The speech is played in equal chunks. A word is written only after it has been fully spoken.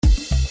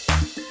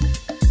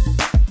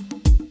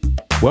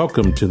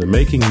Welcome to the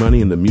Making Money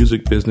in the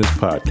Music Business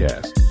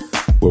podcast,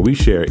 where we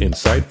share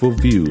insightful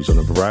views on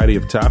a variety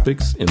of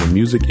topics in the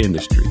music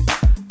industry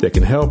that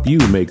can help you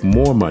make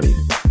more money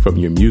from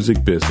your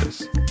music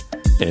business.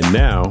 And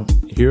now,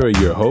 here are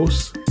your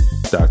hosts,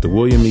 Dr.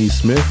 William E.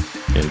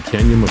 Smith and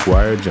Kenya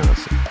McGuire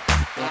Johnson.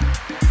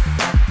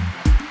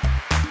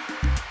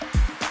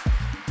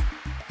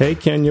 Hey,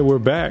 Kenya, we're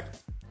back.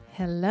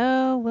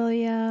 Hello,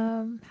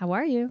 William. How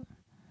are you?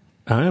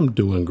 I'm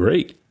doing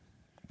great.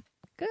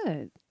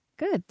 Good.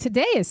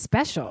 Today is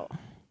special.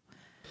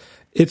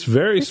 It's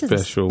very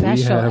special.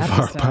 We have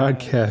episode. Our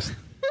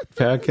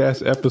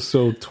podcast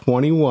episode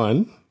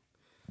 21,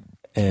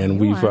 and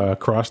we've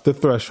crossed the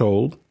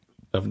threshold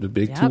of the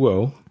big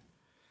 2-0.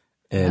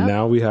 And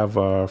now we have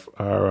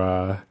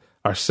our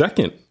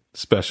second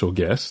special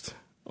guest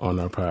on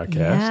our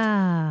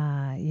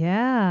podcast.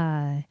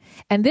 Yeah.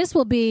 And this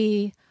will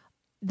be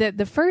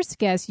the first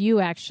guest. You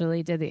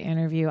actually did the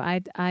interview.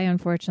 I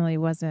unfortunately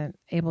wasn't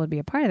able to be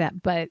a part of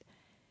that, but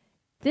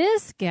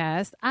this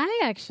guest, I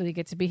actually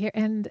get to be here,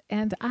 and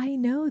I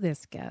know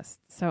this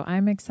guest, so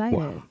I'm excited.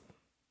 Wow.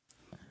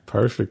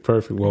 Perfect.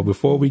 Well,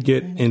 before we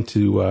get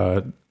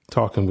into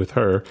talking with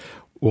her,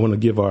 we want to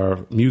give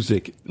our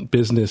music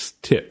business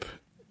tip,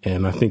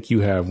 and I think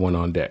you have one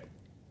on deck.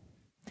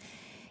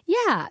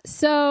 Yeah.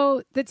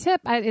 So the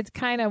tip,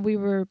 we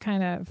were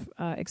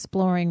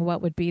exploring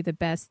what would be the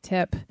best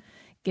tip,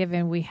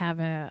 given we have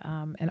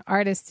an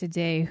artist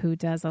today who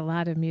does a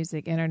lot of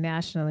music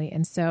internationally.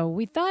 And so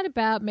we thought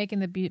about making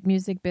the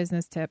music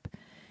business tip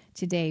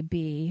today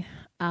be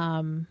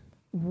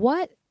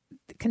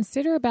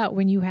consider about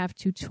when you have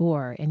to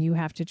tour and you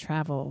have to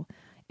travel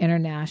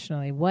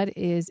internationally. What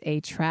is a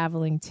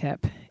traveling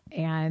tip?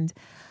 And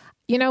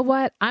you know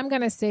what? I'm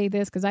going to say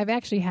this because I've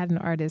actually had an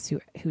artist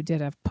who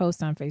did a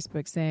post on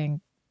Facebook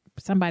saying,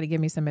 somebody give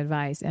me some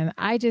advice. And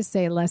I just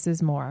say less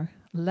is more.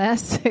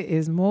 Less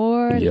is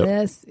more,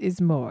 Less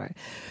is more.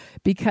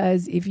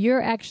 Because if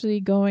you're actually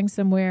going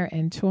somewhere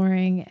and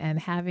touring and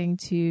having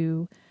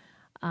to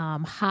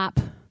hop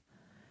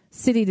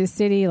city to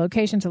city,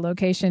 location to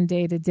location,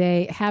 day to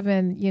day,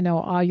 having,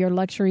 all your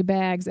luxury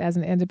bags as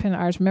an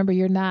independent artist. Remember,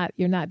 you're not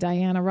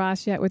Diana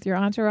Ross yet with your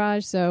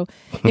entourage. So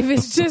if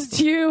it's just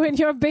you and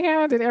your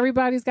band and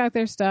everybody's got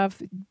their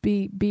stuff,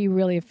 be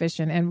really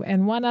efficient.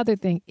 And one other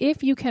thing,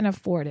 if you can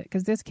afford it,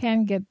 because this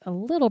can get a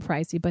little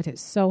pricey, but it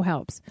so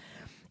helps.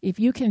 If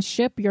you can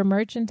ship your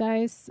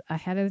merchandise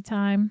ahead of the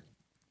time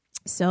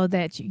so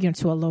that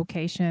to a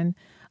location,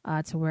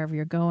 to wherever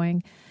you're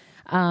going,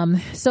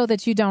 so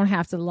that you don't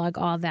have to lug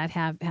all that,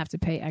 have to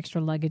pay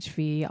extra luggage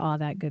fee, all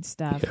that good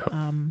stuff.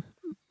 Yeah.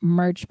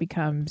 Merch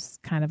becomes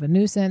kind of a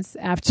nuisance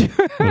after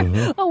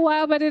a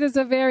while, but it is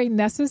a very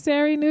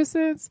necessary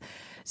nuisance.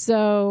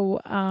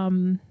 So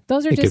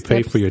those are it just could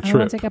pay tips. For your I don't trip.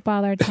 want to take up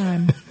all our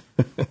time.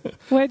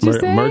 What'd you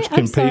say? Merch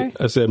can pay.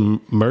 I said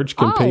merch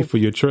can pay for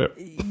your trip.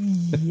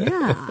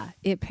 Yeah,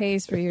 it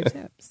pays for your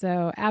tip.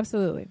 So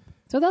absolutely.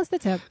 So that's the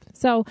tip.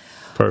 So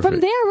Perfect. From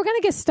there, we're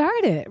going to get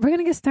started. We're going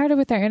to get started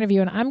with our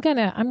interview, and I'm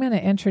gonna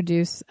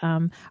introduce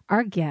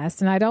our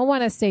guest. And I don't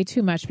want to say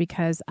too much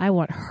because I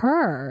want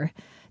her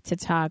to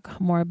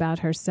talk more about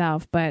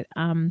herself. But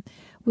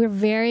we're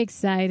very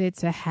excited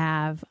to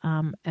have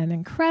an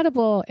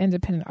incredible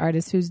independent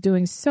artist who's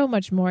doing so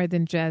much more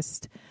than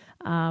just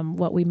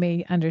what we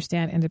may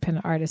understand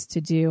independent artists to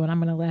do. And I'm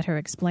going to let her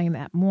explain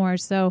that more.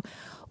 So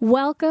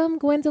welcome,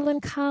 Gwendolyn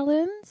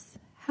Collins.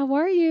 How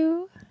are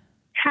you?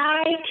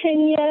 Hi,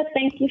 Kenya.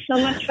 Thank you so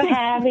much for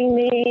having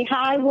me.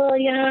 Hi,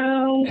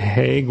 William.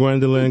 Hey,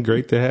 Gwendolyn.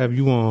 Great to have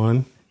you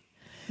on.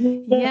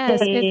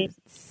 Yes, it's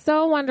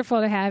so wonderful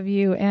to have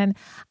you. And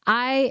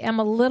I am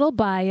a little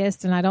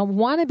biased, and I don't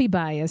want to be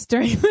biased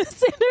during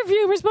this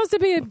interview. We're supposed to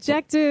be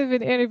objective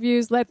in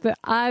interviews, let the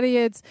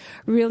audience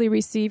really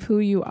receive who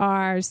you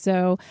are.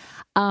 So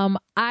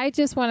I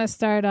just want to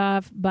start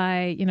off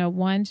by,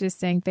 one, just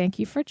saying thank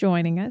you for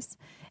joining us.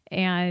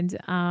 And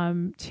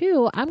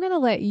two, I'm going to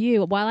let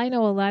you, while I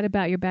know a lot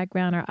about your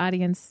background, our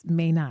audience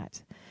may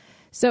not.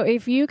 So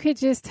if you could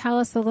just tell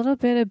us a little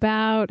bit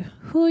about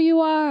who you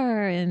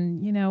are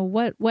and,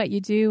 what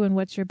you do and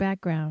what's your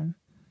background.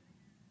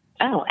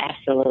 Oh,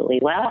 absolutely.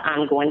 Well,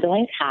 I'm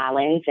Gwendolyn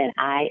Collins, and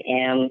I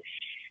am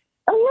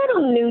a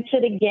little new to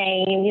the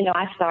game.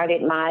 I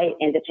started my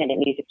independent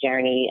music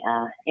journey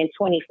in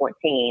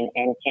 2014.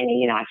 And,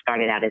 I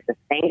started out as a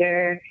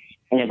singer.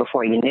 And then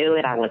before you knew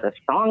it, I was a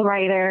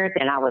songwriter.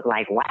 Then I was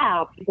like,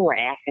 wow, people were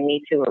asking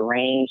me to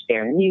arrange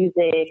their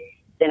music.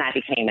 Then I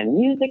became a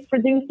music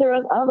producer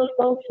of other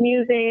folks'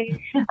 music,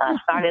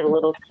 started a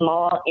little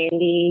small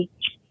indie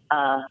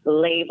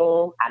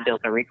label. I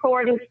built a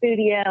recording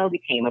studio,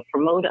 became a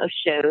promoter of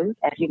shows,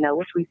 as you know,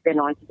 which we've been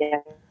on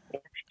together.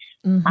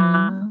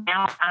 Mm-hmm.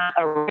 Now I'm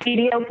a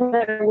radio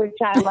player, which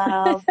I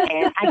love.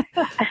 And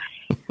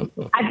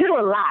I do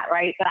a lot,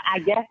 right? But I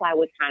guess I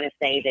would kind of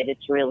say that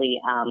it's really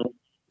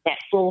that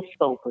full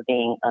scope of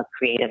being a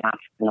creative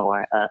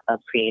entrepreneur, a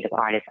creative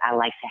artist. I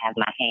like to have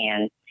my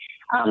hands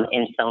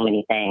in so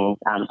many things.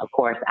 Of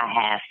course, I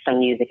have some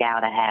music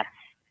out. I have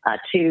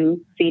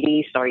two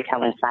CDs,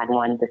 Storytelling Side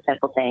 1, The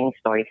Simple Things,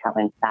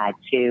 Storytelling Side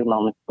 2,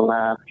 Moments of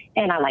Love.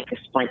 And I like to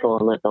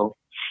sprinkle a little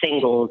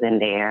singles in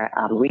there.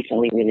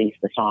 Recently released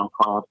a song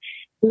called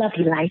Love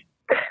You Like.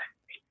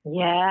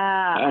 Yeah,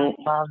 I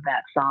love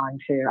that song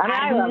too.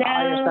 I love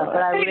all your stuff,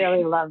 but I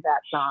really love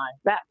that song.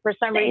 That for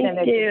some reason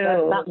it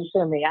does something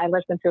to me. I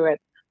listen to it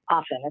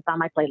often. It's on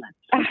my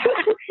playlist.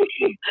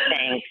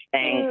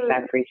 Thanks.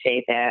 I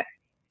appreciate that.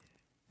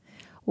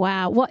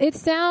 Wow. Well, it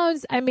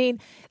sounds, I mean,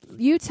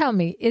 you tell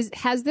me,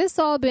 has this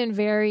all been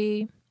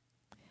very,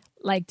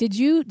 like, did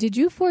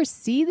you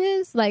foresee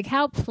this? Like,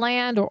 how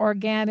planned or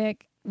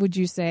organic would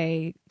you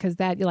say? Because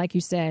that, like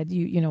you said,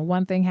 you know,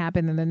 one thing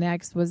happened and the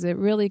next. Was it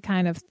really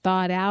kind of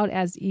thought out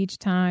as each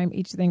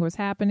thing was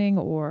happening,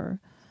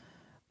 or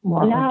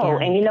more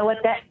organic? And you know what,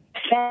 that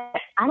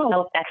I don't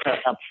know if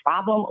that's a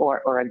problem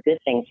or a good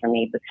thing for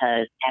me,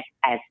 because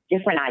as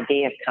different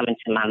ideas come into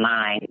my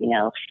mind, you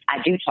know,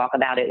 I do talk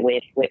about it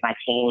with my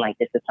team, like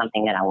this is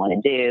something that I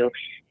want to do,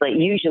 but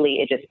usually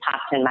it just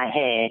pops in my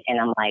head and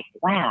I'm like,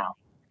 wow,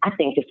 I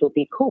think this would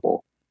be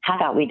cool. How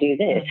about we do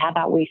this? How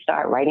about we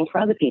start writing for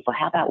other people?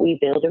 How about we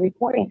build a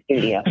recording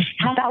studio?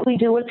 How about we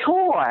do a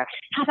tour?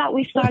 How about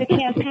we start a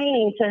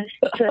campaign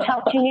to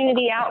help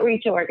community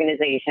outreach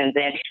organizations?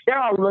 And they're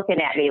all looking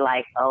at me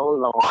like,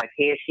 oh, Lord,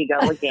 here she go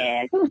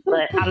again.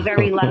 But I'm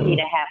very lucky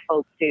to have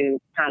folks who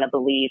kind of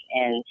believe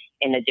in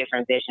the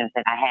different visions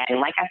that I had. And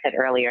like I said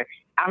earlier,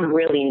 I'm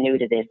really new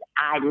to this.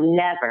 I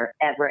never,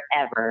 ever,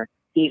 ever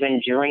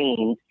even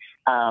dreamed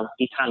of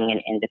becoming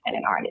an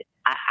independent artist.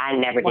 I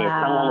never did.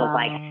 Someone was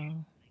like,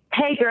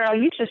 hey, girl,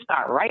 you should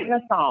start writing a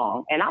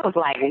song. And I was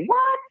like,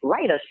 what?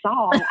 Write a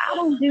song? I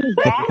don't do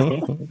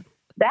that.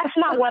 That's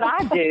not what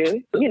I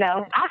do. You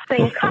know, I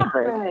sing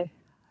covers. Right.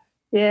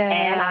 Yeah.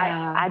 And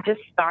I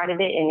just started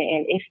it,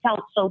 and it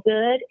felt so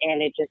good.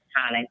 And it just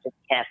kind of just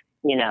kept,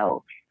 you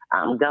know,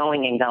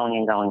 going and going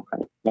and going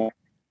from there.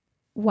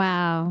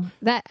 Wow.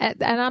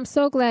 And I'm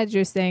so glad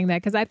you're saying that,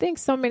 because I think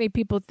so many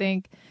people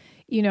think,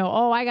 you know,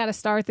 oh, I got to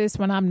start this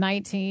when I'm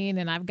 19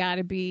 and I've got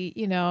to be,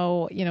 you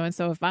know, and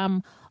so if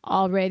I'm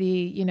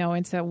already, you know,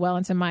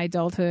 into my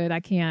adulthood,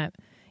 I can't,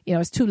 you know,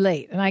 it's too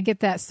late. And I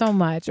get that so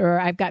much, or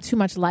I've got too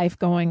much life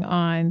going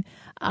on.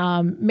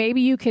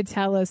 Maybe you could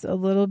tell us a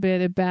little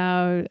bit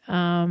about,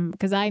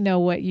 because I know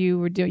what you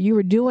were doing. You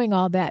were doing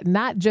all that,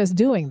 not just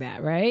doing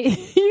that, right?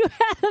 You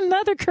had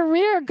another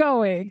career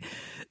going.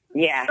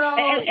 Yeah. So,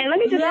 and let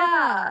me just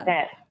add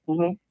that.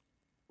 Mm-hmm.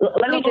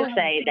 Let me just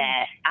say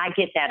that I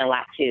get that a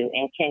lot too.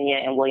 And Kenya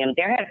and William,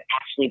 there have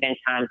actually been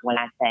times when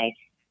I say,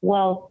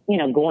 well, you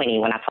know,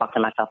 Gwenny, when I talk to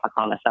myself, I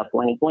call myself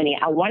Gwenny. Gwenny,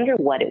 I wonder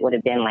what it would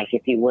have been like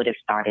if you would have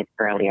started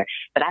earlier.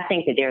 But I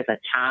think that there's a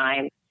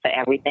time for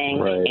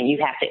everything, right, and you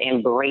have to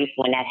embrace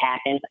when that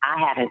happens.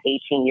 I have an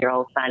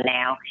 18-year-old son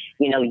now.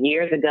 You know,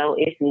 years ago,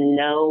 it's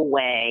no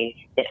way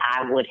that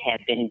I would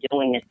have been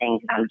doing the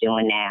things that I'm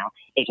doing now,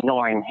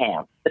 ignoring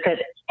him. Because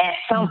at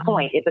some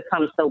point, it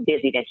becomes so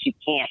busy that you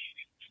can't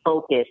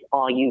focus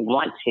all you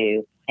want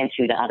to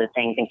into the other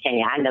things. And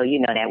Kenya, I know you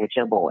know that with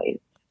your boys.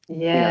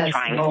 Yes,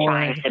 you know,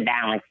 trying to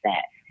balance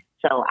that.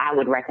 So I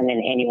would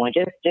recommend anyone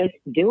just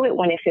do it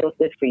when it feels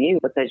good for you,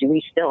 because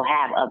we still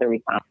have other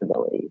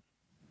responsibilities.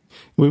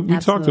 We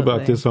talked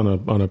about this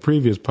on a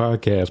previous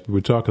podcast. We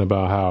were talking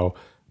about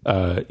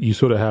how you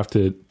sort of have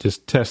to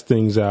just test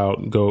things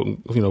out, go,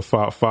 you know,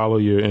 follow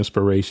your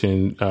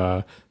inspiration,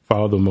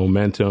 follow the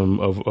momentum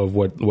of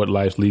what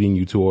life's leading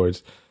you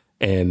towards.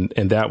 And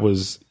that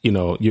was, you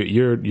know,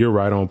 you're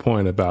right on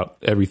point about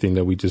everything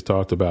that we just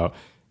talked about,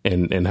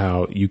 and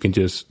how you can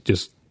just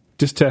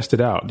test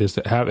it out, just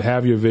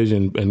have your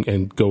vision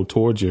and go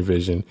towards your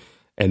vision,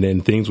 and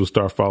then things will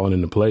start falling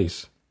into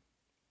place.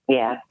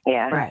 Yeah.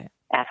 Right.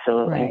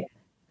 Absolutely. Right.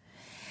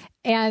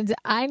 And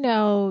I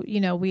know, you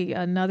know,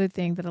 another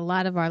thing that a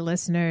lot of our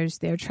listeners,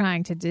 they're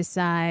trying to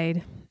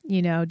decide,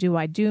 you know, do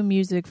I do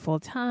music full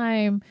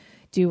time?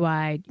 Do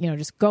I, you know,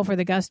 just go for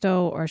the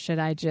gusto, or should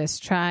I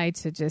just try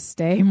to just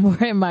stay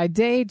more in my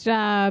day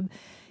job?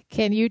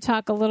 Can you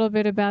talk a little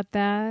bit about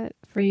that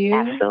for you?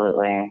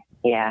 Absolutely.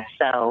 Yeah.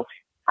 So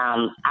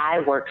I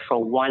worked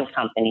for one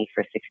company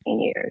for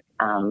 16 years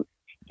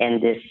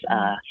in this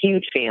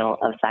huge field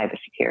of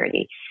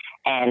cybersecurity.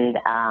 And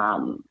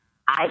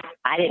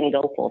I didn't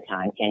go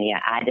full-time,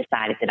 Kenya. I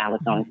decided that I was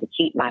going to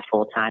keep my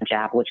full-time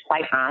job, which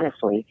quite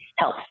honestly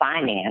helped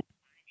finance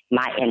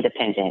my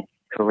independent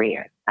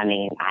career. I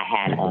mean, I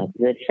had a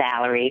good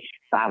salary,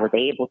 so I was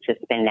able to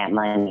spend that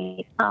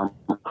money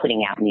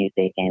putting out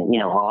music and, you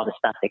know, all the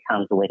stuff that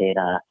comes with it,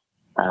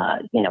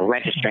 you know,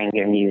 registering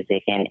your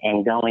music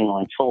and going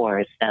on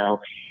tours.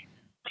 So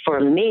for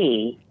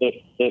me,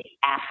 it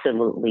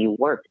absolutely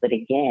worked. But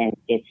again,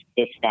 it's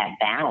that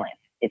balance.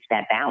 It's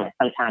that balance.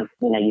 Sometimes,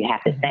 you know, you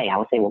have to say, I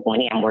would say, well,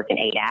 Gwenny, I'm working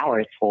 8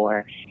 hours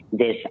for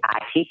this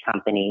IT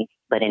company,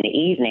 but in the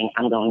evening,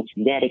 I'm going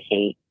to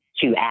dedicate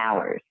 2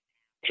 hours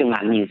to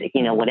my music.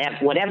 You know,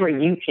 whatever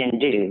you can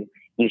do,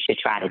 you should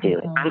try to do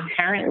it. I'm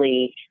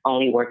currently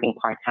only working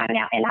part-time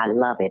now, and I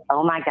love it.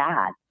 Oh, my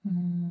God.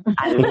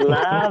 I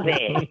love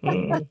it.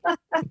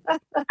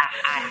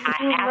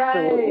 I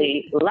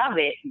absolutely love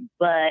it.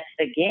 But,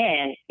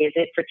 again, is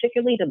it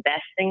particularly the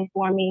best thing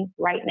for me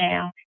right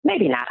now?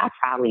 Maybe not. I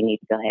probably need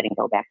to go ahead and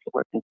go back to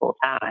working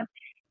full-time.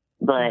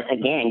 But,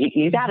 again,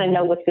 you got to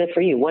know what's good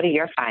for you. What are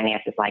your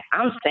finances like?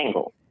 I'm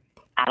single.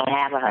 I don't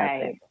have a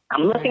husband. Right.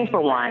 I'm looking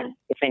for one.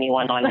 If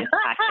anyone on this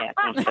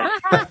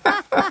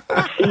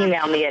podcast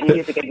email me at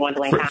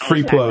music@gwendolyn.com.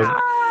 Free plug.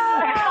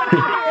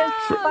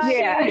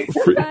 Yeah.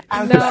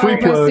 Free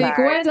plug. See,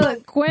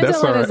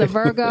 Gwendolyn is a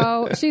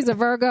Virgo. She's a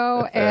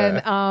Virgo,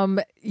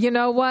 and you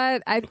know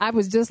what? I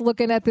was just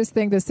looking at this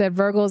thing that said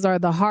Virgos are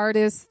the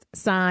hardest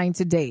sign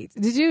to date.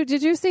 Did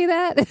you see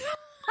that?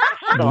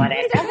 I saw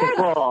that. That's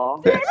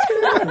cool.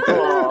 That's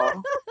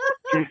cool.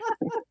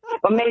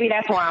 But maybe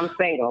that's why I'm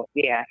single.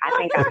 Yeah, I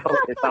think I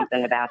posted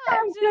something about that.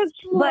 I'm just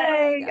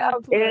playing.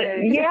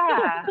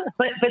 Yeah,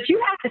 but you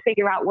have to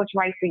figure out what's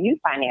right for you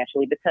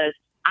financially, because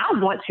I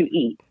want to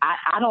eat.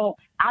 I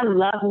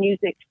love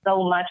music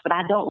so much, but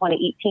I don't want to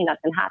eat peanuts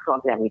and hot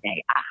dogs every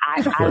day.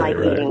 I like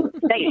eating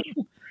steak.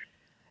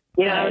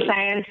 You know what I'm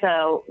saying?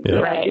 So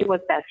do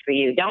what's best for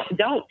you.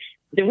 Don't.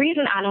 The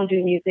reason I don't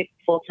do music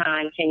full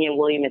time, Kenyon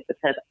William, is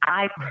because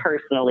I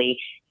personally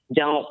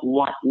don't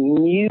want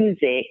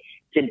music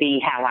to be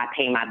how I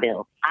pay my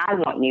bills. I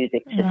want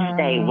music to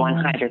stay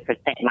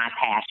 100% my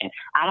passion.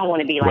 I don't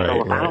want to be like,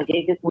 if I don't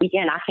gig this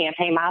weekend, I can't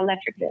pay my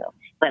electric bill.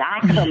 But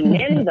I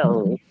commend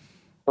those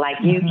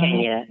like you,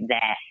 Kenya,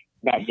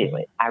 that do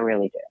it. I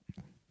really do.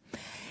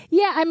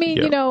 Yeah, I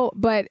mean,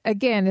 but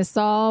again, it's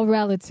all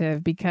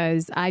relative,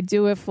 because I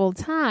do it full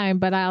time,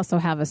 but I also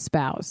have a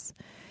spouse.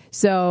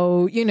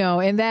 So,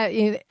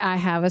 I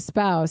have a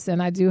spouse,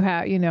 and I do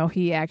have,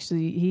 he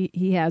actually,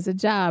 he has a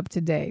job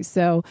today.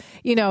 So,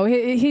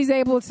 he's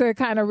able to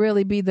kind of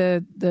really be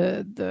the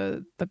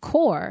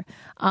core.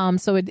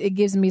 So it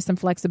gives me some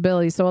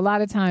flexibility. So a lot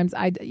of times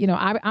I'm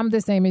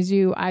the same as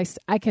you. I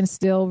can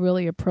still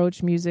really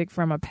approach music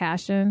from a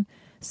passion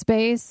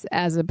space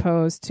as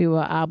opposed to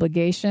an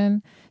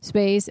obligation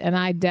space. And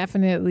I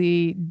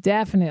definitely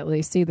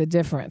see the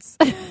difference,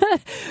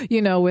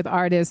 with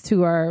artists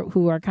who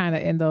are kind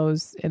of in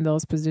those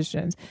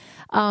positions.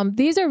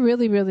 These are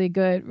really, really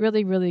good,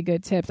 really, really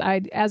good tips.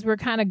 As we're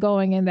kind of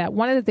going in that,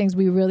 one of the things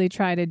we really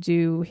try to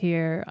do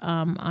here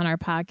on our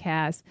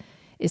podcast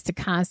is to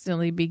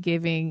constantly be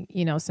giving,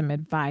 some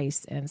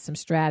advice and some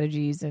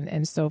strategies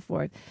and so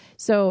forth.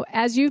 So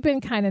as you've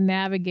been kind of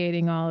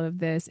navigating all of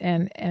this,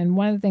 and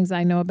one of the things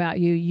I know about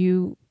you,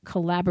 you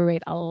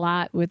collaborate a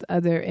lot with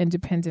other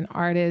independent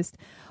artists.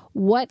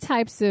 What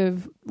types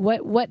of,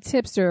 what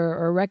tips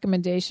or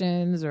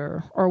recommendations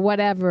or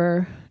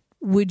whatever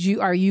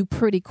are you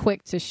pretty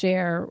quick to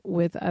share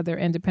with other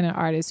independent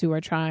artists who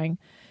are trying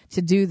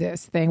to do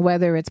this thing,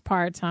 whether it's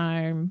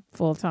part-time,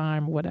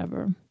 full-time,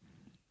 whatever?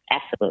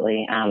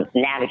 Absolutely.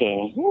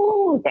 Navigating,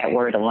 that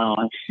word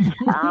alone.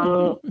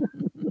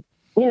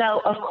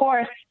 Of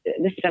course,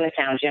 this is going to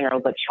sound general,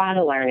 but try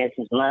to learn as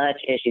much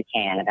as you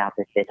can about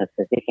this business,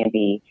 because it can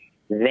be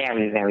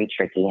very, very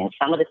tricky. And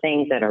some of the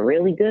things that are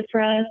really good for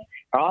us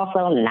are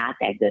also not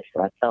that good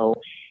for us. So,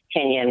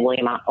 Kenya and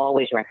William, I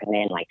always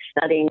recommend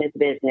studying this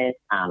business,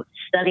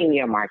 studying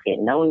your market,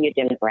 knowing your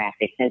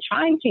demographics, and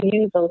trying to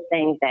use those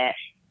things that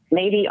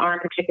maybe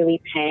aren't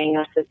particularly paying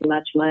us as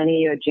much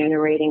money or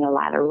generating a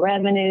lot of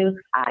revenue,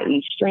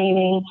 i.e.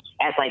 streaming,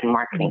 as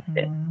marketing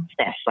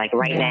steps.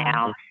 Right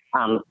now,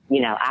 I'm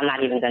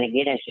not even going to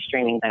get into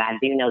streaming, but I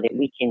do know that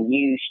we can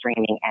use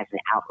streaming as an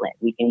outlet.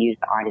 We can use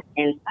the artist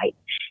insights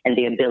and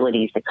the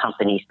abilities that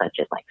companies such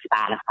as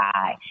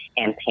Spotify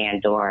and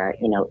Pandora,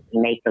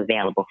 make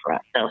available for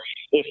us. So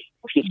if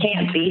you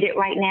can't beat it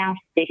right now,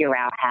 figure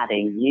out how to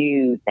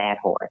use that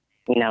horse.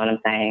 You know what I'm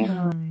saying?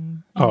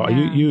 Oh,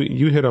 yeah.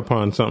 you hit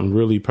upon something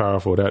really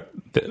powerful.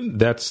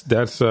 That's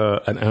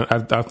and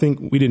I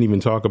think we didn't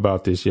even talk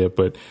about this yet,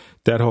 but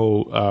that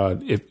whole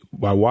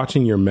by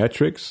watching your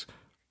metrics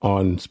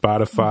on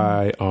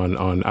Spotify,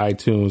 on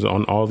iTunes,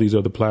 on all these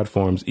other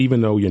platforms, even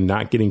though you're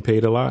not getting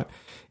paid a lot,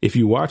 if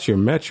you watch your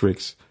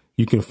metrics,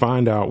 you can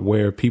find out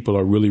where people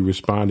are really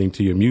responding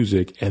to your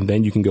music, and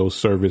then you can go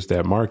service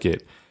that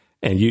market.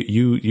 And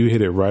you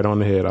hit it right on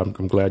the head.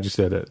 I'm glad you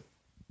said that.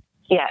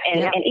 Yeah,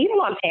 and even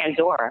on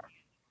Pandora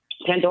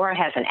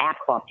has an app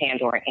called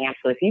Pandora Amp.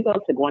 So if you go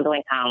to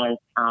Gwendolyn Collins'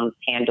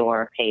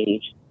 Pandora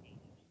page,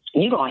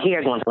 you're going to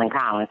hear Gwendolyn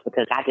Collins,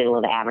 because I did a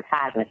little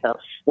advertisement. So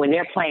when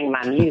they're playing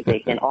my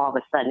music, then all of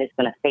a sudden it's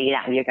going to fade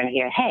out and you're going to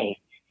hear, hey,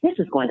 this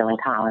is Gwendolyn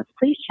Collins.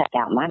 Please check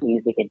out my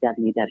music at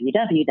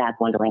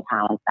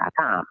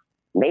www.gwendolyncollins.com.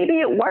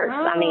 Maybe it works.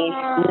 I mean,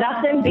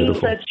 nothing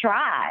beats a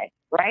try,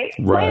 right?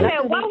 Wait a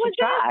minute, what was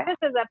that? This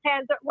is a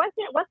Pandora. What's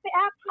the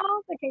app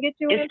called that can get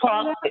you? It's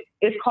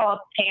called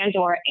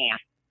Pandora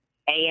Amp.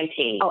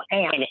 AMP. Oh,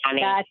 AMP.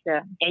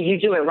 Gotcha. And you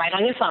do it right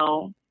on your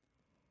phone,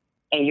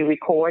 and you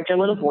record your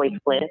little voice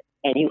clip,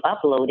 and you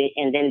upload it,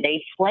 and then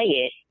they play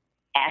it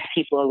as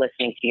people are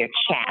listening to your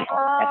channel.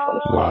 That's what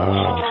it's called.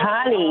 Wow.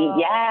 Honey,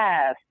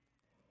 yes.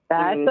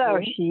 That's a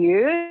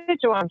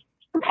huge one.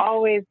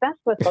 That's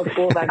what's so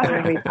cool about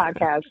doing these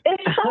podcasts.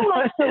 It's so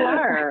much to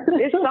learn.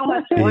 It's so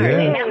much to learn.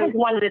 And that was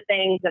one of the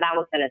things that I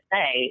was going to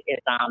say is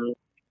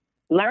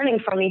learning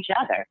from each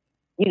other,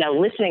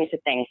 listening to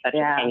things such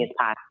as Kenya's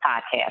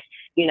podcast,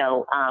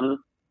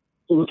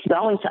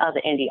 going to other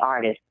indie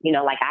artists,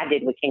 like I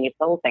did with Kenya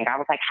Soul Singer. I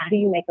was like, how do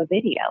you make a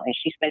video? And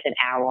she spent an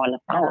hour on the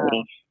phone with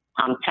me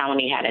telling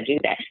me how to do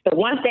that. The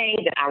one thing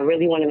that I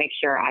really want to make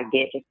sure I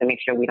get, just to make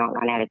sure we don't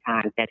run out of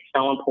time, that's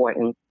so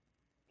important,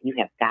 you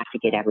have got to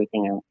get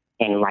everything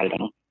in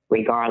writing,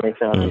 regardless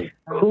of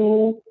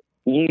who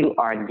you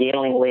are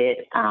dealing with.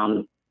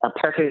 A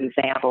perfect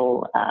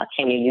example,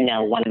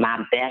 Kenya, one of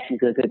my best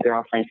good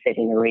girlfriends,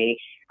 Sydney Marie.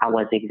 I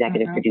was the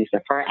executive producer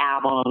of her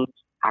album.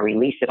 I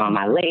released it on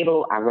my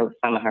label. I wrote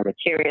some of her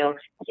material.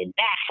 I did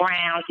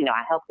backgrounds.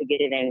 I helped to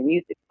get it in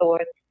music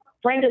stores.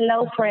 Friend of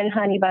no friend,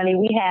 Honey Bunny,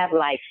 we have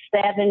like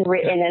 7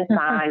 written and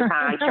signed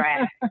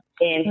contracts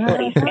in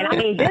place. And I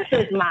mean, this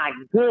is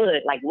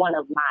one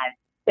of my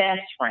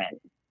best friends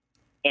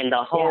in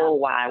the whole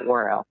wide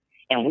world.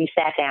 And we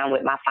sat down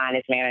with my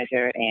finance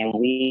manager and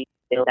we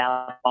filled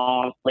out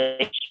forms,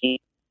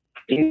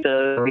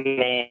 producer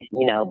agreement,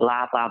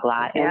 blah, blah,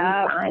 blah. And we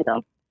signed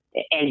them.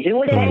 And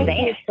do it in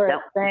advance.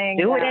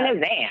 Do it in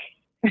advance.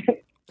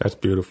 That's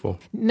beautiful.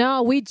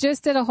 No, we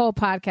just did a whole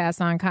podcast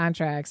on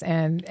contracts,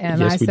 and yes,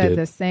 I said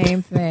the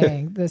same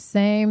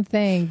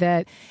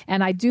thing,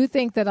 and I do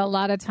think that a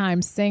lot of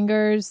times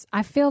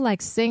I feel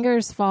like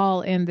singers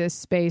fall in this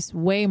space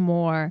way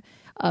more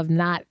of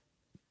not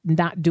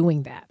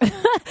doing that,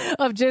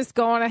 of just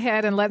going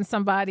ahead and letting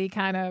somebody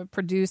kind of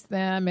produce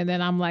them. And then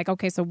I'm like,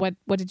 okay, so what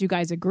did you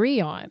guys agree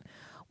on?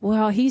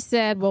 Well, he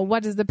said, well,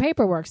 what does the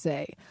paperwork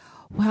say?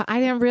 Well, I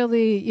didn't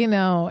really,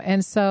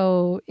 and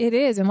so it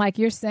is. And like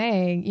you're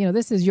saying,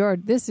 this is your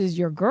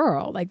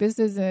girl. Like this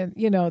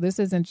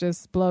isn't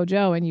just Blow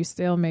Joe, and you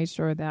still made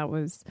sure that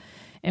was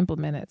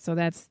implemented. So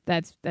that's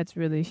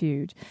really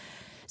huge.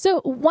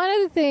 So one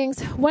of the things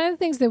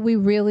that we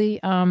really,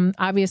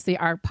 obviously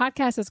our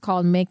podcast is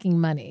called Making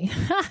Money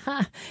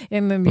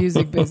in the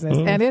music business.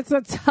 And it's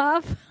a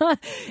tough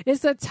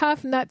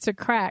nut to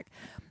crack.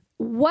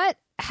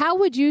 How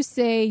would you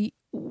say,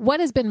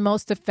 what has been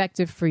most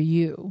effective for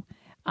you?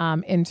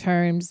 In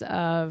terms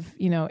of,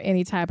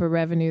 any type of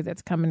revenue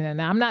that's coming in.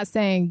 Now, I'm not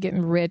saying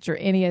getting rich or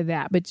any of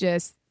that, but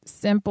just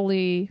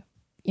simply,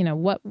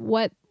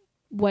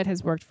 what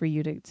has worked for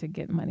you to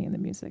get money in the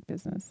music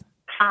business?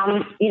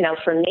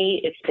 For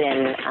me, it's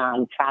been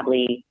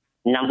probably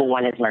number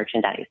one is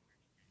merchandise.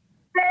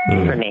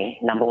 For me,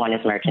 number one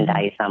is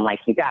merchandise.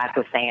 Like you guys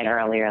were saying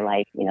earlier,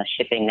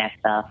 shipping that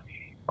stuff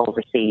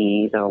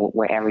overseas or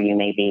wherever you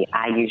may be,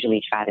 I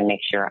usually try to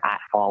make sure I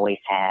always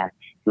have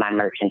my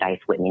merchandise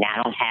with me. Now,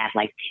 I don't have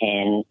like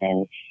pins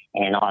and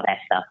all that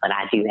stuff, but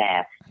I do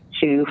have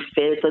 2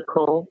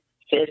 physical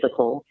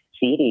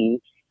CDs.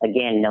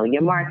 Again, know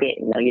your market,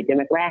 know your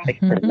demographics.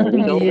 Because when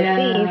we go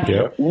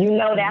overseas,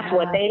 that's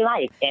what they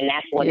like and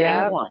that's what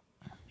they want.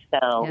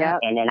 So,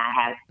 and then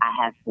I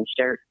have some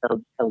shirts.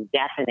 So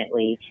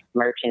definitely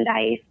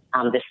merchandise.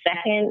 The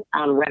second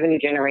revenue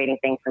generating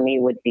thing for me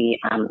would be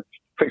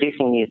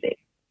producing music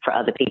for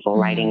other people,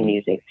 writing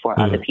music for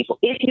other people.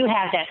 If you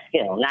have that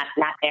skill, not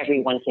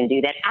everyone can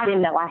do that. I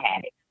didn't know I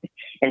had it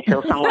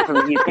until someone from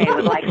the UK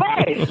was like,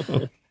 hey,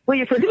 will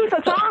you produce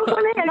a song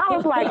for me? And I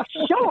was like,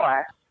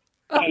 sure.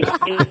 And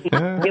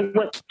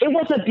it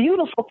was a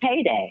beautiful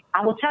payday.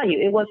 I will tell you,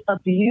 it was a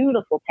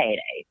beautiful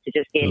payday to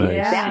just get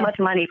that much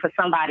money for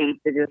somebody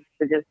to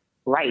just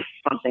write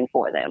something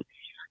for them.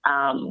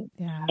 And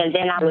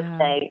then I would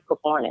say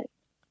performance.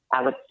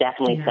 I would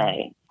definitely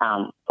say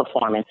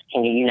performance.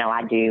 And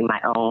I do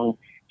my own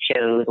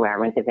shows where I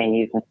rent the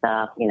venues and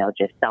stuff,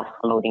 just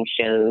self-promoting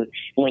shows.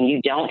 When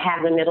you don't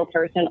have the middle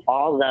person,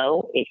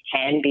 although it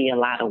can be a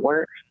lot of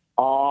work,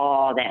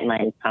 all that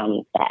money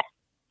comes back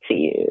to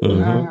you.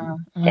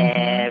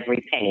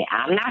 Every penny.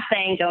 I'm not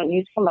saying don't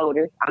use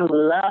promoters. I'm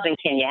loving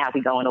Kenya, how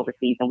we going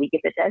overseas and we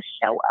get to just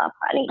show up,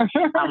 honey.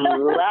 I'm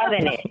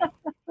loving it.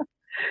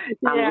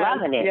 I'm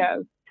loving it.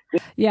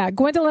 Yeah,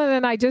 Gwendolyn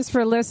and I, just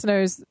for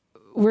listeners,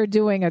 we're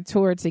doing a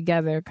tour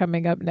together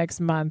coming up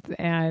next month.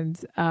 And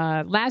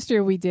last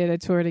year we did a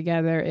tour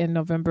together in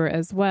November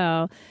as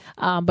well.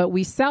 But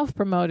we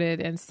self-promoted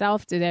and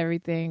self-did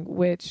everything,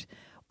 which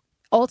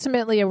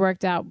ultimately it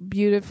worked out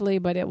beautifully,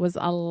 but it was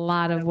a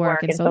lot of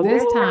work. And so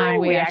this time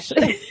we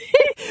actually,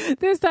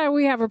 this time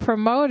we have a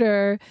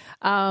promoter.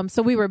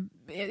 So we were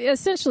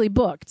essentially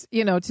booked,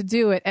 to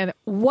do it. And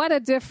what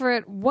a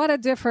different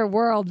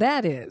world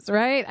that is,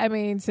 right? I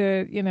mean,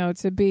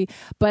 to be,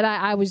 but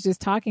I was just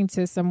talking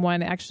to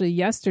someone actually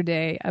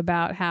yesterday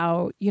about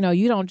how,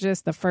 you don't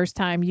just the first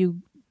time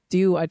you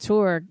do a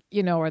tour,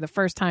 or the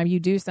first time you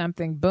do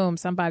something, boom,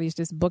 somebody's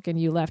just booking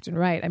you left and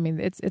right. I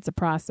mean, it's a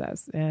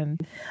process, and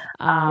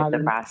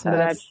the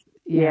process.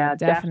 So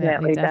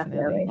definitely.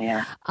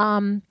 Yeah.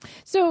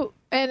 So,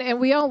 and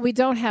we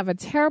don't have a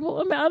terrible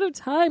amount of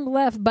time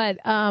left, but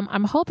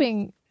I'm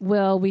hoping,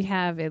 Will, we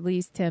have at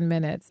least 10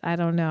 minutes. I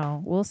don't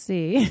know. We'll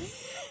see.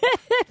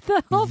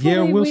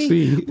 Hopefully we'll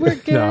see. We're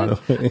good.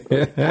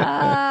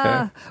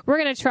 No. We're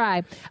going to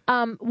try.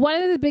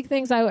 One of the big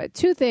things,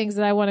 two things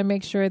that I want to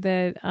make sure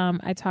that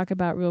I talk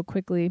about real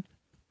quickly.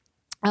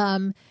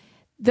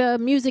 The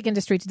music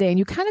industry today, and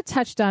you kind of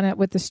touched on it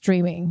with the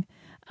streaming,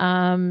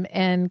 I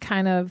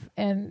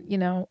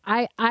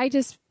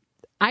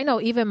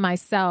know even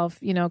myself,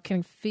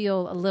 can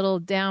feel a little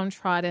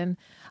downtrodden.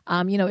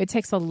 It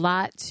takes a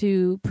lot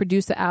to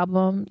produce an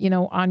album,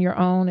 on your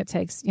own. It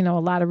takes, a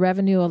lot of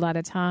revenue, a lot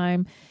of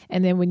time.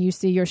 And then when you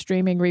see your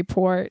streaming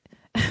report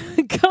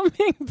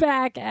coming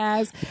back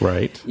as,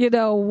 right,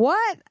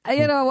 what,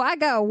 I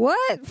got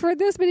what for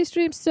this many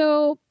streams.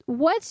 So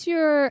what's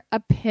your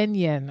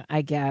opinion,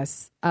 I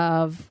guess,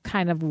 of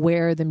kind of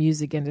where the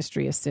music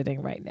industry is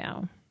sitting right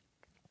now?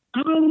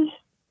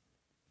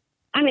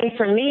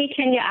 For me,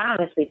 Kenya, I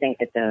honestly think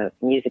that the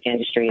music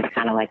industry is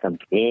kind of like a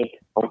big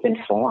open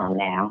forum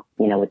now,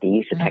 with the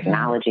use of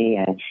technology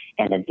and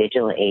the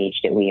digital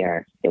age that we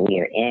are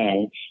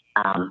in.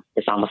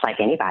 It's almost like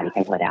anybody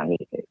can put out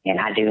music, and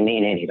I do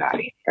mean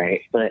anybody,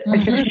 right? But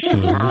like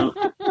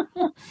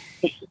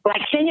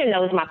Kenya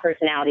knows my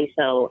personality,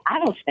 so I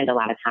don't spend a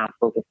lot of time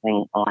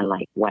focusing on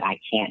like what I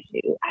can't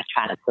do. I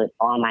try to put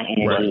all my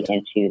energy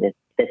into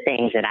the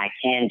things that I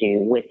can do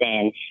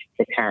within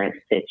the current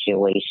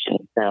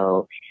situation.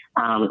 So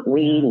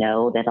we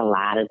know that a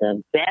lot of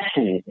the best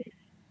music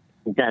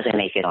doesn't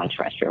make it on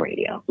terrestrial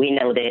radio. We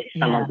know that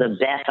some of the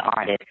best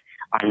artists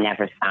are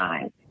never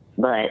signed.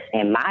 But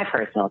in my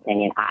personal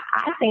opinion,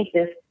 I think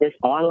this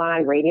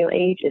online radio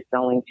age is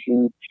going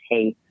to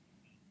take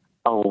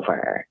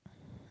over.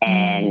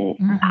 And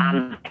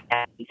I'm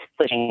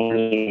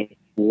pushing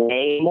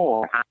way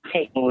more. I'm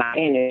taking my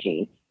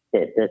energy,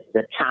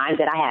 the time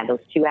that I have, those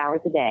 2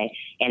 hours a day,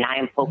 and I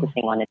am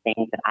focusing on the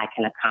things that I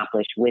can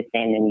accomplish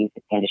within the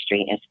music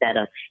industry instead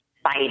of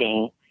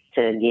fighting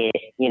to get,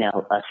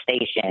 a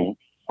station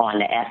on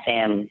the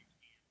FM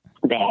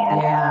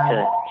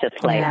band to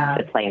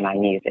play my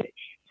music.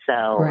 So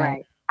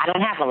I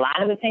don't have a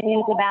lot of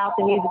opinions about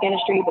the music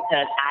industry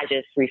because I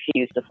just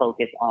refuse to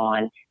focus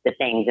on the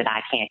things that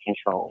I can't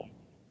control.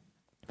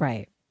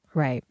 Right.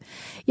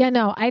 Yeah,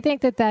 no, I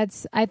think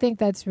that's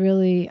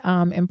really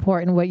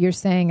important what you're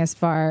saying as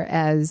far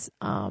as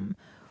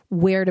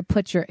where to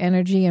put your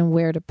energy and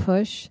where to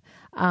push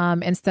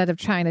instead of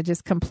trying to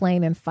just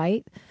complain and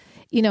fight.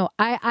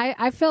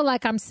 I feel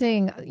like I'm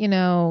seeing,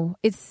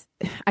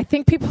 I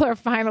think people are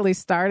finally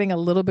starting a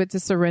little bit to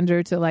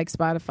surrender to like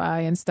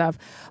Spotify and stuff.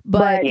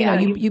 But,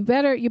 you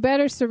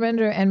better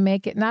surrender and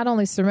make it, not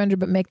only surrender,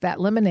 but make that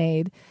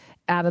lemonade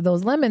out of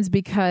those lemons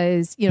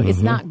because,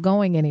 it's not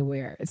going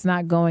anywhere. It's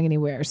not going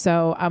anywhere.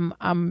 So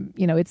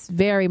it's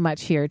very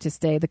much here to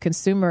stay. The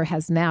consumer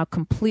has now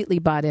completely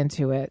bought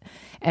into it.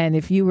 And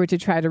if you were to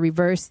try to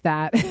reverse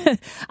that,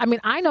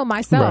 I know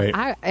myself,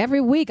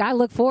 every week I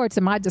look forward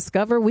to my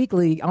Discover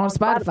Weekly on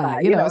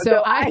Spotify, even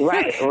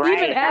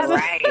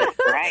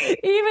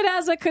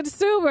as a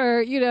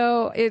consumer,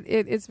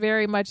 it's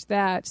very much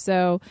that.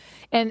 So,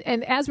 and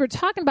as we're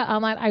talking about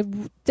online, I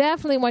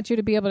definitely want you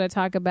to be able to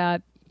talk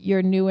about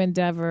your new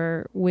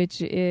endeavor,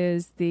 which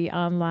is the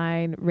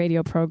online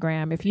radio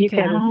program. If you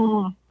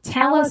can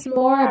tell us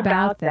more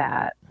about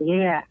that.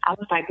 Yeah, I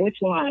was like, which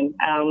one?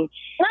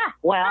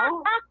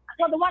 Well,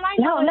 the one I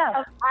know is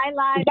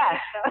iLive.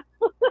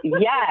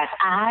 Yes,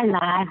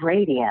 iLive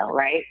Radio,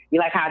 right? You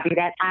like how I do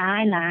that?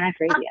 iLive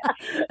Radio.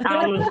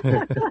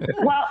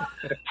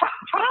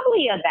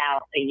 Probably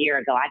about a year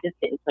ago. I just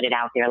didn't put it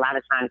out there. A lot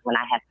of times when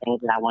I have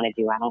things that I want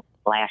to do, I don't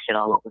flash it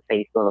all over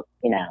Facebook.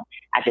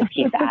 I just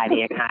keep the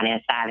idea kind of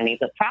inside of me.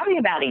 But probably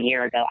about a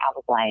year ago, I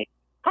was like,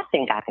 I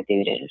think I could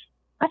do this.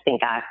 I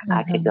think I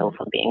could go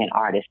from being an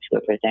artist to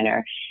a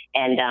presenter.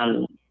 And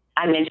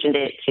I mentioned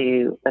it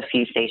to a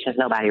few stations.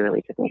 Nobody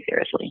really took me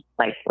seriously.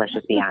 Like, let's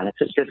just be honest.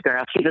 It's this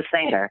girl. She's a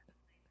singer.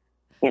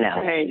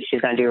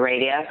 She's going to do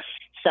radio.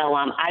 So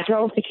I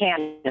drove to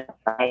Canada.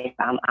 Right?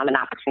 I'm an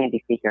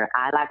opportunity seeker.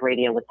 iLive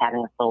Radio was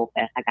having a soul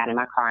fest. I got in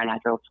my car and I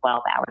drove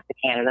 12 hours to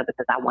Canada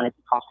because I wanted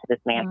to talk to this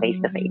man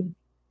face to face.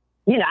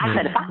 I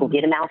said, if I can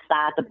get him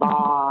outside the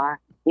bar,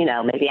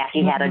 maybe after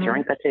he had a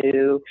drink or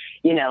two,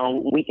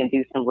 we can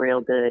do some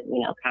real good,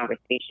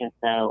 conversation.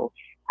 So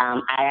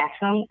I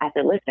asked him, I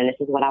said, listen, this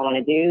is what I want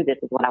to do. This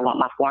is what I want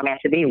my format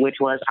to be, which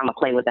was I'm going to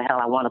play what the hell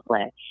I want to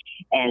play.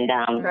 And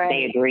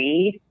they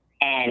agreed.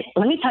 And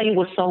let me tell you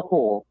what's so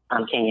cool,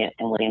 Kenya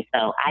and William.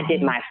 So I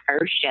did my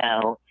first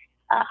show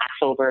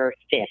October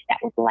 5th. That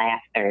was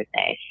last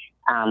Thursday.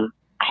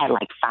 I had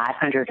like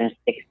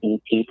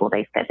 560 people,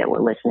 they said, that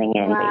were listening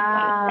in.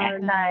 Wow,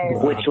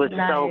 nice. Which was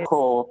so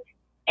cool.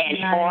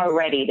 And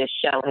already the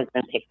show has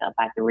been picked up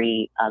by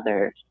 3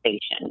 other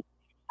stations.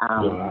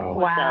 So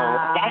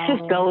that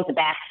just goes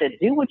back to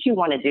do what you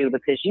want to do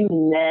because you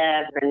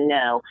never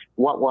know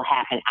what will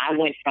happen. I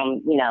went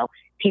from,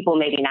 people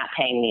maybe not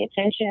paying me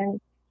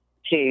attention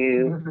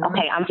to,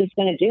 okay, I'm just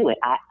going to do it.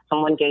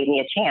 Someone gave me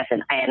a chance.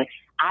 And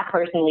I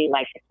personally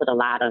like to put a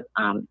lot of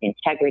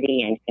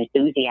integrity and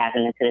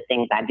enthusiasm into the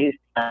things I do.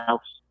 So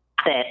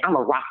said, I'm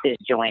going to rock this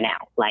joint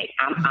out. Like,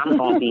 I'm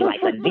going to be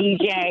like a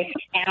DJ,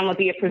 and I'm going to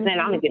be a presenter.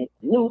 I'm going to get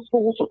new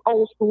school, some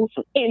old school,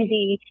 some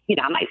indie. You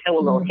know, I might throw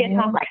a little hip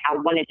hop. Like, I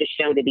wanted the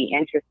show to be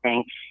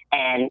interesting.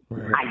 And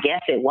I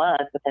guess it was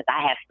because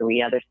I have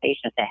 3 other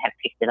stations that have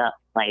picked it up,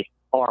 like,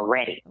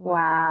 already.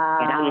 Wow.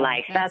 And I'm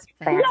like, that's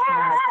fantastic.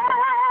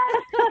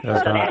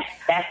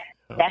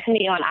 That's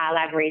me on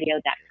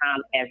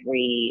iLiveRadio.com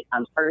every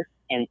first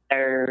and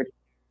third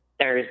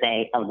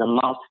Thursday of the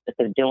month,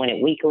 because doing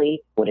it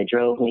weekly would have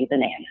drove me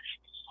bananas.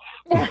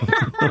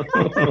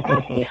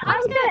 I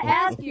was going to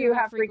ask you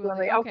how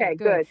frequently. Okay,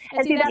 good.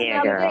 And see, that's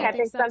another thing. I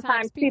think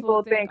sometimes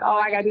people think, oh,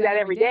 I got to do that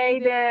every day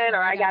then,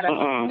 or I got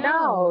to.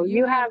 No,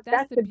 you have,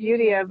 that's the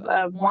beauty of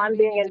one,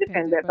 being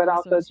independent, but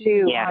also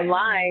two,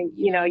 online,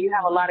 you know, you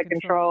have a lot of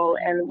control.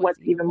 And what's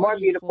even more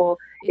beautiful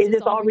is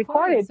it's all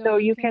recorded, so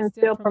you can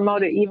still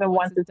promote it even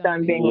once it's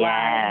done being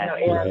live.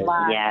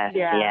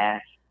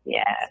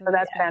 Yeah. So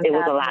that's fantastic. It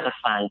was a lot of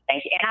fun.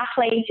 Thank you. And I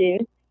played you.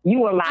 You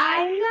were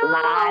my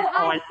live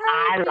on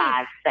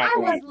iLive segment. I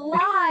was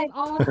live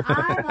on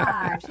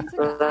iLive. She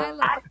took an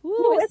iLive.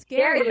 Ooh, it's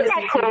scary. Isn't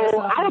that cool?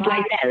 I was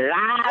like that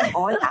live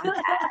on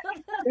iLive.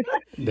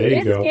 There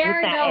you go. It's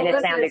scary to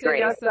listen to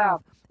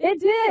yourself. It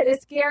did.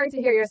 It's scary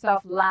to hear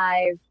yourself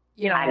live,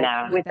 you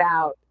know,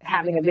 without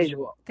having a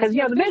visual. Because,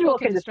 you know, the visual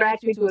can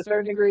distract you to a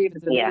certain degree if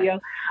it's a video.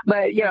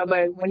 But, you know,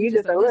 but when you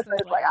just are listening,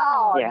 it's like,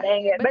 oh,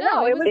 dang it. But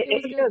no, it was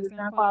good. The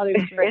sound quality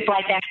was great. It's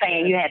like that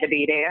saying, you had to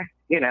be there.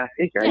 You know,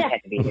 you sure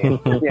had to be there.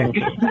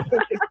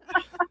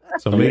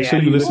 So make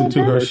sure you listen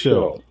to her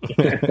show.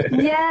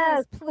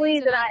 Yes,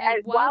 please.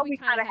 And while we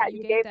kind of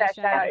you gave that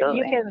shout out,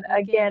 you can,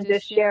 again,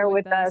 just share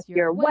with us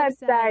your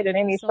website and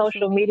any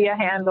social media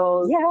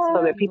handles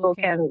so that people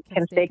can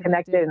stay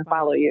connected and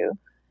follow you.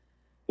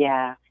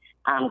 Yeah.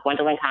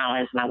 Gwendolyn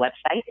Collins. My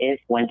website is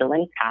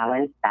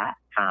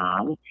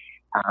gwendolyncollins.com.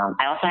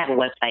 I also have a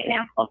website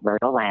now called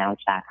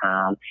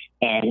VirgoLounge.com.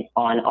 And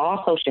on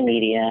all social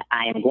media,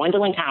 I am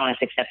Gwendolyn Collins,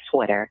 except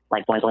Twitter.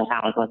 Like Gwendolyn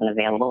Collins wasn't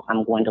available.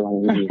 I'm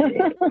Gwendolyn Music.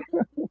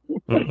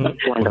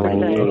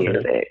 Gwendolyn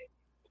Music.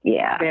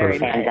 Yeah. Very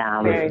nice.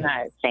 Very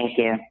nice. Thank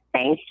you.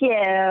 Thank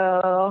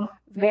you.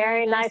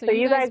 Very nice. So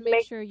you guys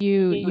make sure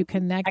you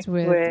connect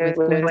with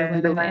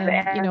Gwendolyn.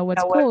 And you know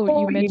what's cool,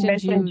 you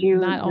mentioned you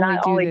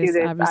not only do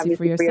this obviously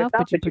for yourself,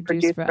 but you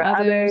produce for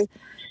others.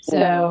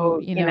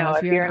 So, you know,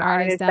 if you're an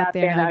artist out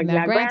there,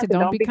 now granted,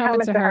 don't be coming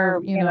to her,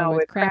 you know,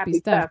 with crappy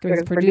stuff,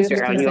 because producers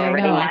can say,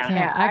 no,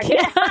 I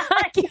can't.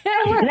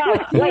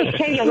 No, wait,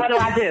 Kenya, what do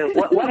I do?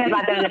 What have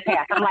I done in the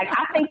past? I'm like,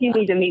 I think you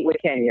need to meet with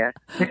Kenya.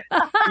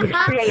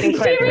 Creating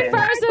Crimson. She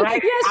refers him, right?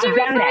 Yes, she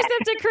refers him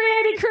to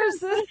Creating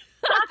Crimson.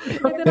 And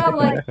then I'm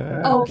like,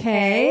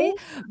 okay,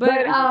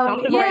 but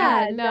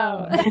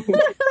no.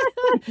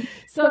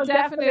 So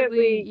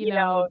definitely, you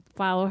know,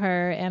 follow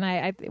her.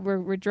 And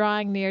we're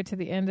drawing near to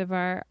the end of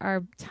our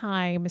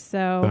time.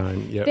 So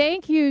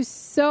thank you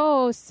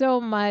so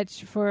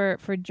much for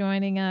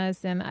joining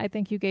us. And I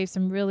think you gave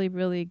some really,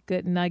 really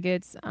good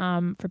nuggets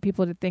for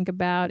people to think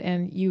about.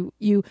 And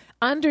you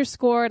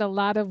underscored a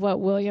lot of what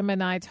William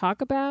and I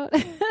talk about.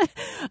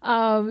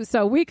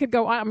 So we could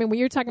go on. I mean, when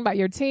you're talking about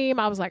your team,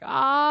 I was like,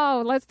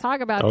 let's talk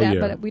about that.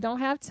 But we don't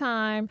have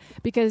time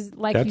because,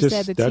 like you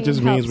said, the team that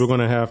just means we're going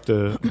to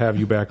have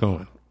you back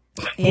on.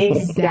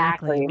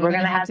 Exactly. We're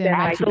going to have to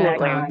invite you back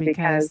on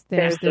because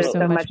there's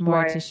so much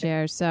more to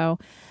share. So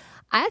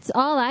that's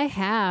all I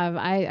have.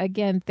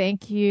 Again,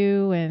 thank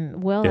you.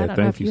 And Will, I don't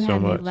know if you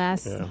have any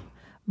last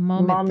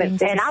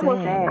moment. And I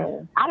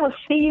will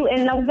see you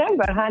in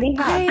November, honey.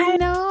 I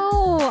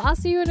know. I'll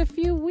see you in a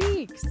few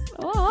weeks.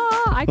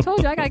 Oh, I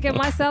told you I got to get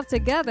myself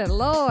together.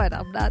 Lord,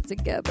 I'm not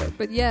together.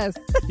 But yes.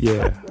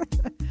 Yeah.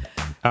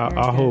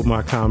 I'll hold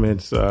my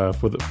comments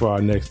for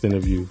our next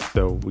interview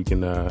so we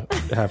can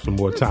have some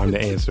more time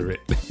to answer it.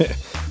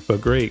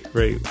 But great.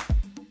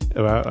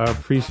 I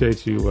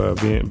appreciate you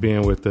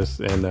being with us.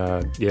 And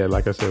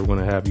like I said, we're going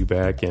to have you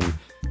back and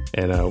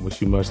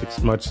wish you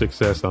much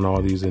success on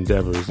all these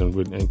endeavors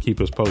and keep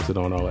us posted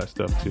on all that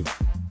stuff too.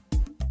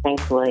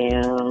 Thanks,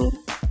 William.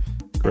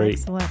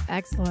 Great.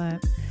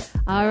 Excellent.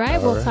 All right.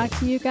 We'll talk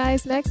to you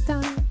guys next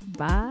time.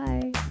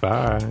 Bye.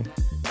 Bye.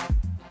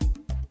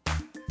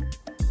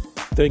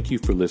 Thank you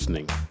for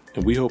listening,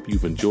 and we hope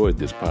you've enjoyed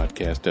this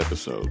podcast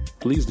episode.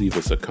 Please leave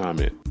us a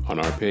comment on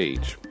our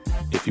page.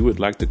 If you would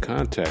like to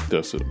contact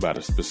us about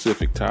a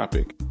specific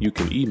topic, you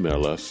can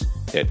email us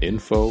at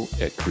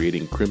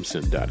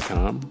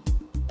info@creatingcrimson.com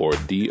or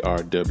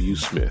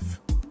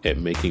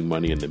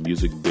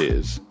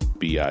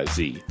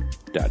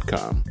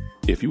drwsmith@makingmoneyinthemusicbiz.com.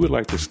 If you would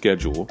like to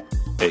schedule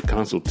a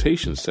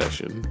consultation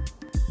session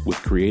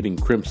with Creating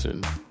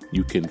Crimson,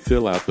 you can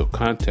fill out the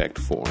contact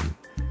form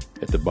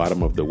at the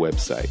bottom of the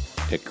website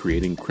at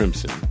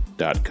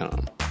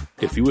creatingcrimson.com.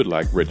 If you would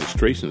like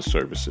registration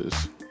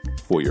services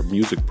for your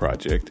music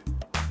project,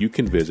 you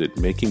can visit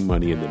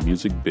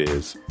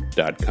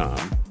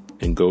makingmoneyinthemusicbiz.com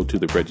and go to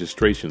the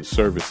registration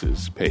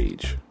services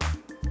page.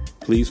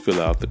 Please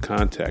fill out the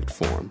contact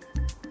form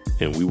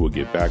and we will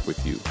get back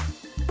with you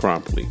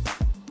promptly.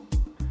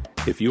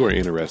 If you are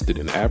interested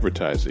in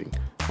advertising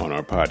on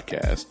our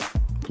podcast,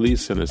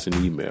 please send us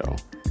an email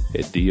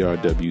at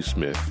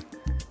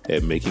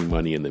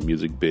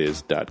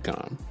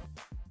drwsmith@makingmoneyinthemusicbiz.com.